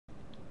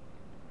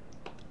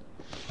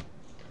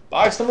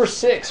Box number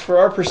 6 for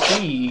our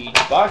Prestige.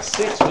 Box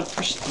 6 with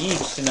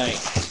Prestige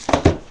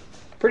tonight.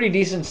 Pretty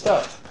decent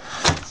stuff.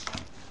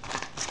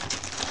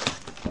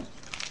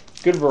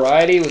 Good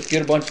variety with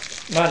good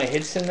amount of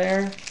hits in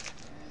there.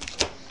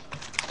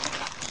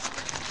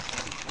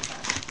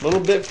 A little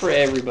bit for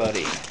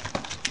everybody.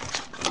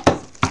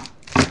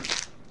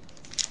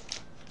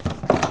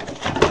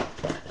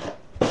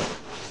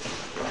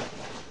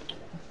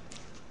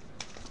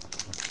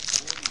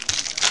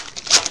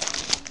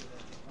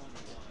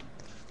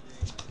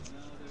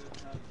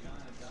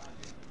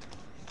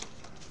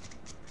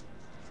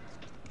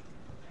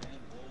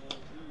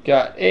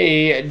 Got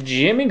a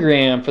Jimmy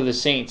Graham for the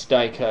Saints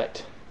die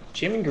cut.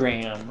 Jimmy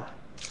Graham.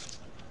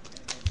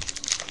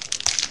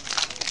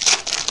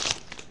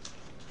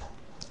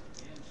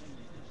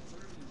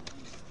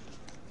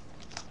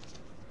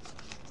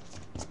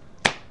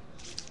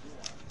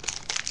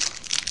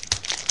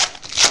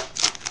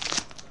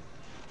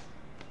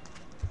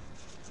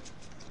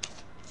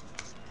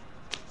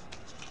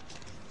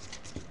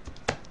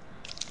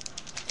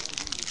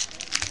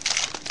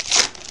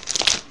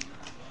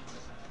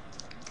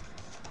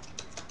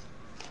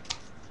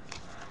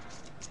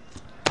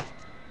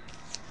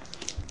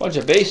 Bunch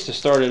of base to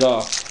start it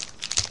off.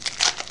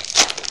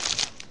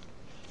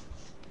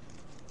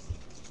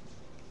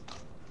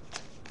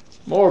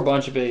 More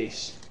bunch of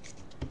base.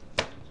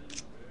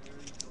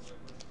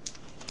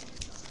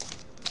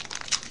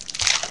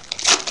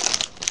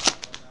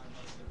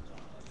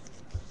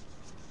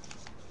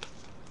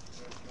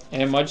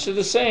 And much of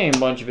the same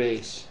bunch of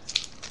base.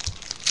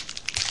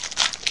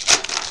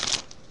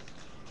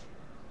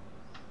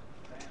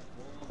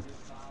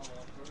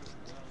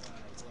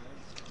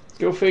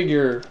 Go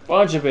figure.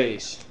 Bunch of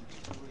base.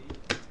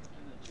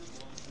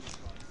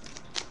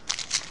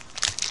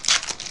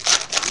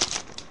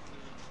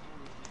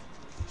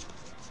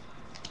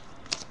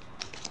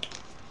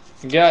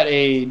 Got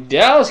a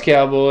Dallas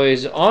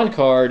Cowboys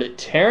on-card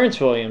Terrence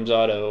Williams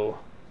auto.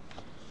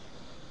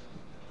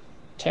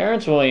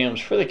 Terrence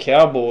Williams for the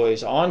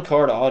Cowboys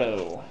on-card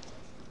auto.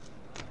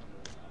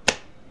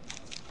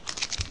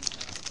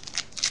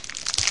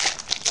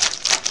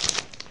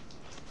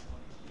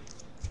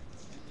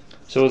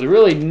 So with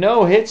really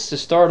no hits to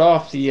start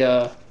off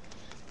the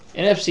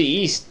NFC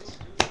East,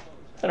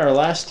 and our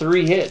last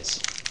 3 hits.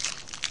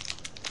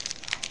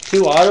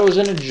 2 autos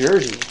and a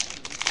jersey.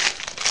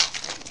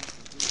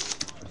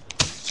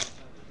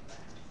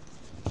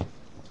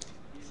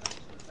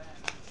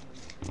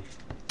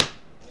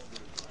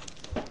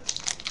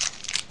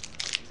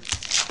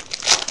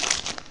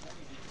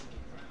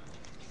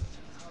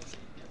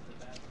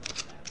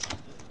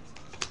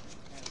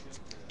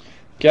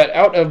 Got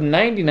out of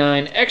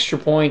 99 extra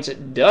points,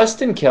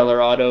 Dustin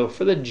Keller auto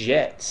for the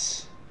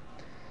Jets.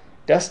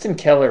 Dustin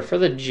Keller for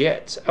the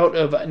Jets, out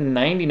of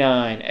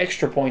 99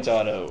 extra points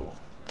auto.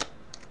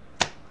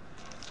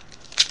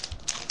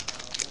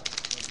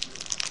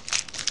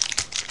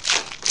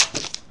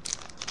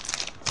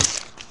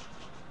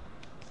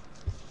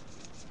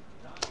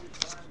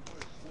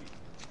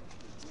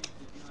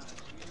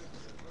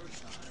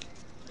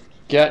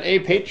 Got a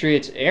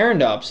Patriots Aaron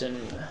Dobson.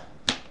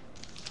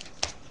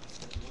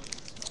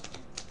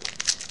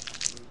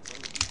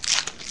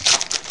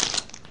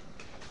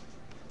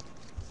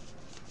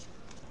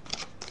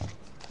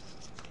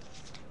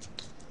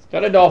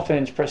 Got a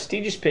Dolphins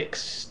Prestigious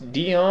Picks,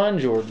 Dion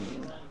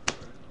Jordan.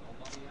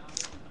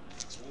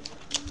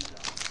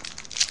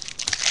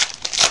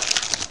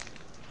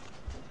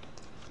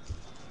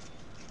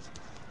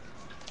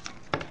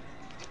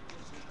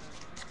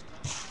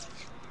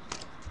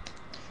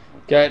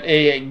 Got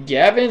a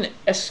Gavin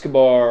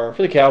Escobar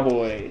for the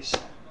Cowboys.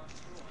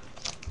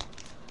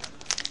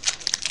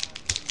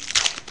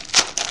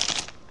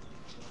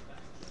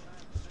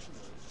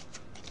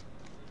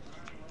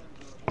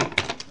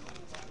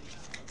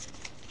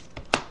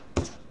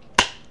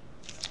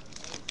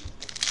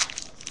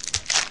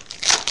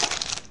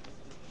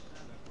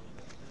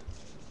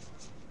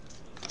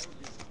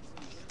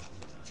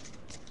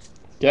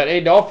 Got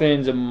a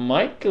Dolphins,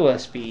 Mike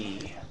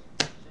Gillespie.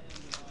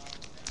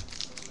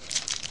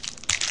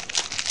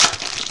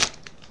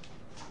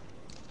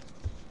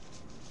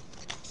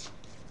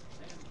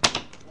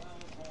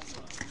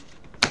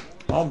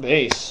 On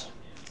base.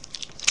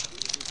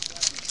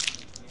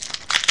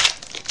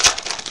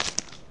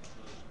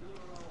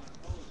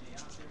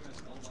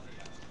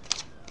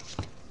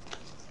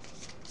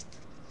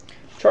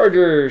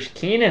 Chargers,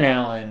 Keenan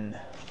Allen.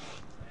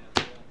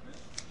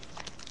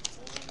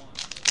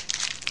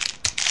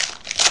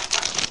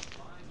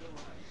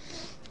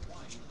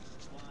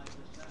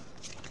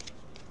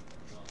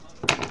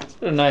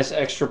 Nice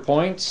extra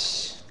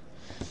points.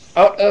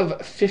 Out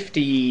of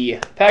 50,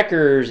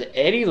 Packers,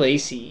 Eddie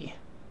Lacy.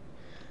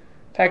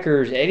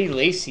 Packers, Eddie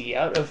Lacy,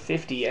 out of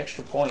 50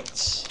 extra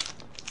points.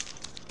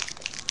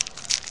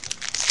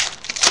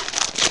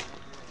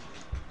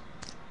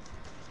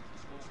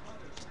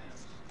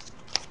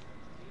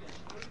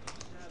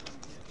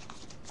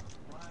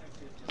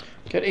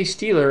 Got a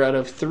Steeler out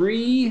of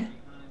 3.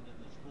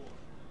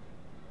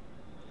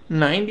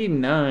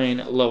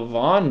 /99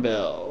 Levon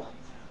Bell.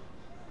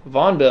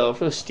 Von Bell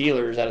for the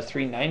Steelers out of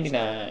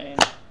 399.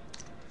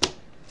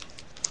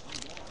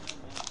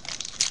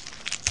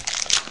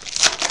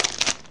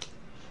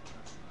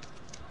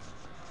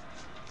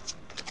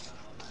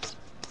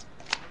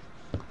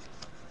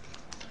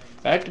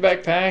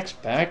 Back-to-back packs,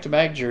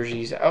 back-to-back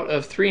jerseys out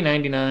of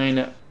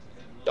 399.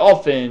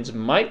 Dolphins,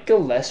 Mike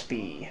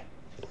Gillespie.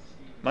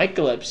 Mike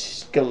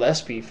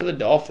Gillespie for the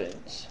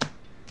Dolphins.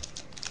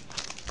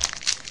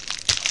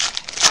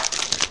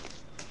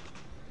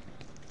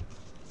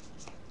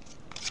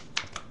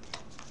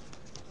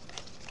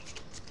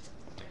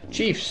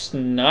 Chiefs,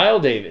 Niall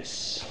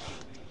Davis.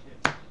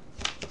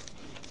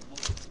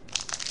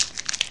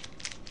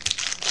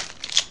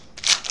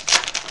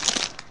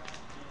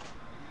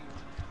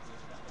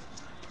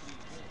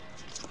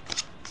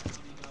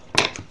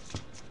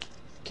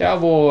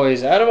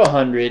 Cowboys, out of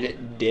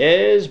 100,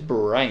 Dez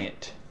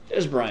Bryant.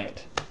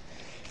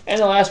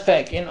 And the last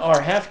pack in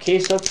our half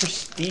case of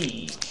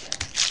Prestige.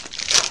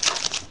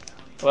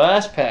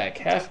 Last pack,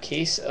 half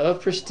case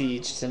of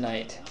Prestige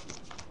tonight.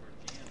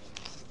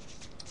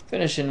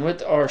 Finishing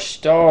with our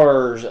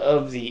stars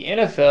of the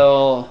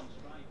NFL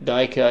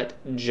die-cut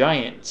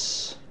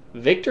Giants.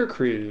 Victor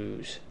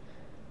Cruz.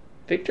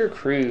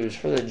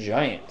 For the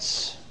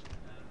Giants.